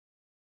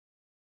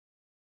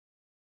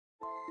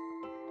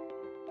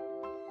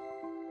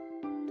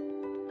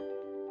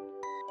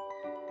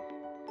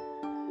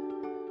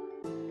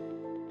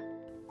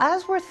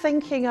As we're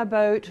thinking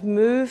about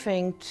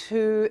moving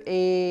to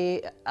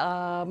a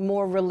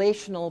more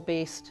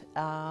relational-based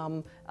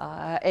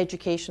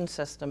education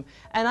system,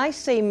 and I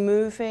say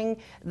moving,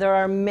 there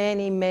are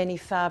many, many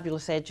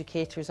fabulous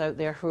educators out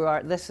there who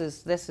are, they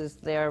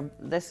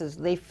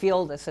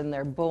feel this in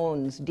their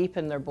bones, deep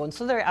in their bones,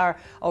 so they are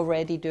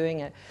already doing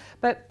it.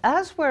 But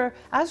as we're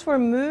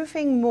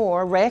moving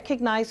more,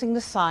 recognizing the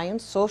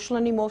science, social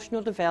and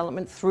emotional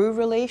development through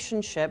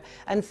relationship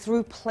and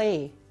through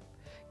play,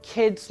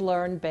 kids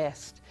learn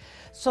best.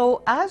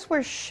 So as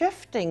we're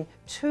shifting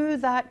to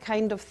that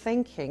kind of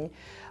thinking,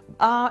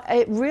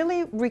 it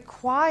really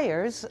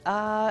requires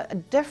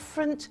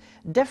different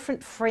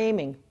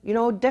framing,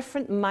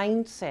 different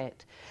mindset.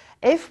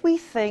 If we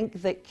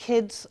think that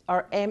kids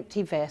are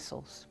empty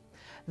vessels,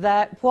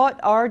 that what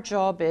our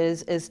job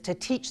is to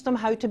teach them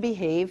how to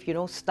behave,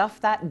 stuff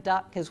that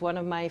duck, as one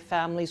of my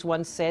families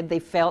once said. They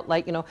felt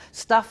like,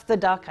 stuff the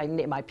duck. I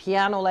need my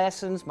piano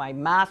lessons, my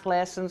math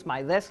lessons,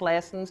 my this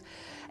lessons.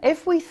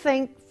 If we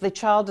think the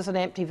child is an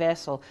empty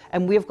vessel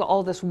and we've got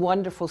all this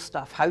wonderful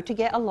stuff, how to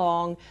get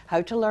along,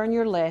 how to learn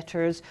your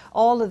letters,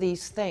 all of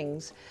these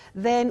things,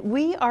 then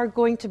we are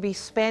going to be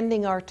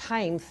spending our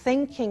time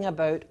thinking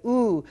about,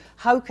 ooh,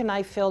 how can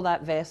I fill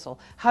that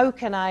vessel? How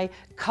can I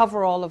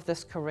cover all of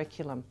this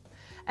curriculum?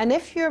 And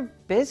if you're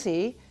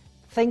busy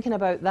thinking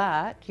about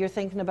that, you're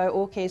thinking about,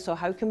 okay, so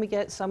how can we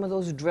get some of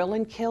those drill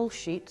and kill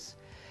sheets?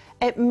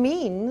 It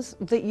means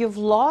that you've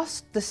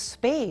lost the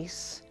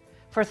space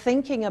for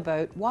thinking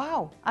about,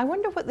 wow, I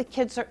wonder what the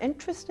kids are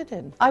interested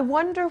in. I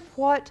wonder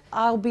what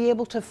I'll be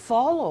able to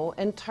follow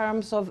in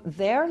terms of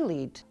their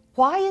lead.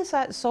 Why is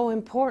that so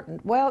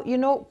important? Well,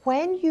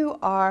 when you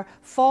are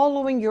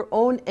following your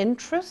own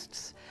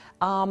interests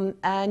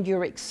and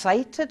you're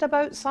excited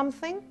about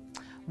something,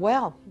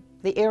 well,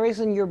 the areas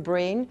in your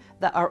brain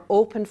that are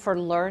open for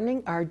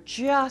learning are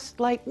just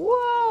like,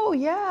 whoa,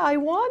 yeah, I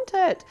want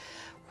it.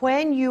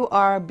 When you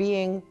are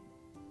being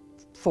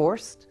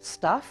forced,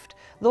 stuffed,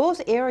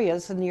 those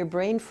areas in your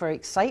brain for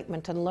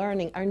excitement and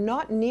learning are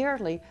not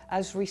nearly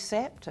as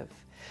receptive.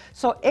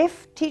 So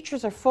if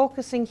teachers are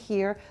focusing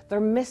here,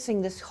 they're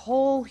missing this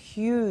whole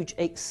huge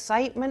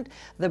excitement,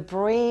 the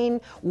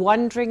brain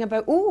wondering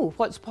about, ooh,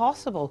 what's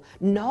possible.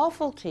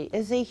 Novelty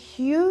is a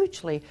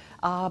hugely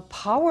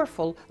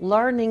powerful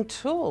learning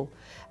tool.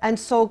 And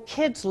so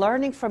kids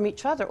learning from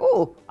each other,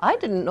 oh, I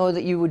didn't know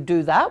that you would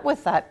do that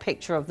with that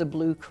picture of the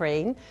blue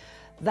crane.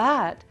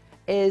 That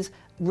is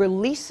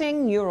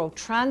releasing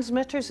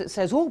neurotransmitters. It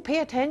says, oh, pay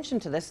attention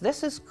to this.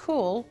 This is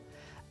cool.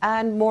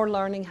 And more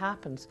learning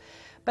happens.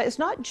 But it's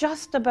not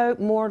just about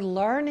more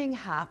learning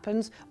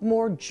happens,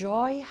 more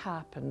joy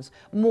happens,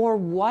 more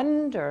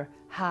wonder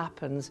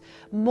happens,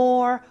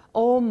 more,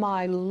 oh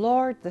my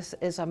Lord, this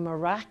is a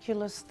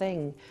miraculous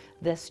thing,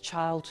 this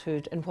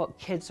childhood and what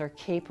kids are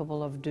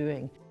capable of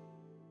doing.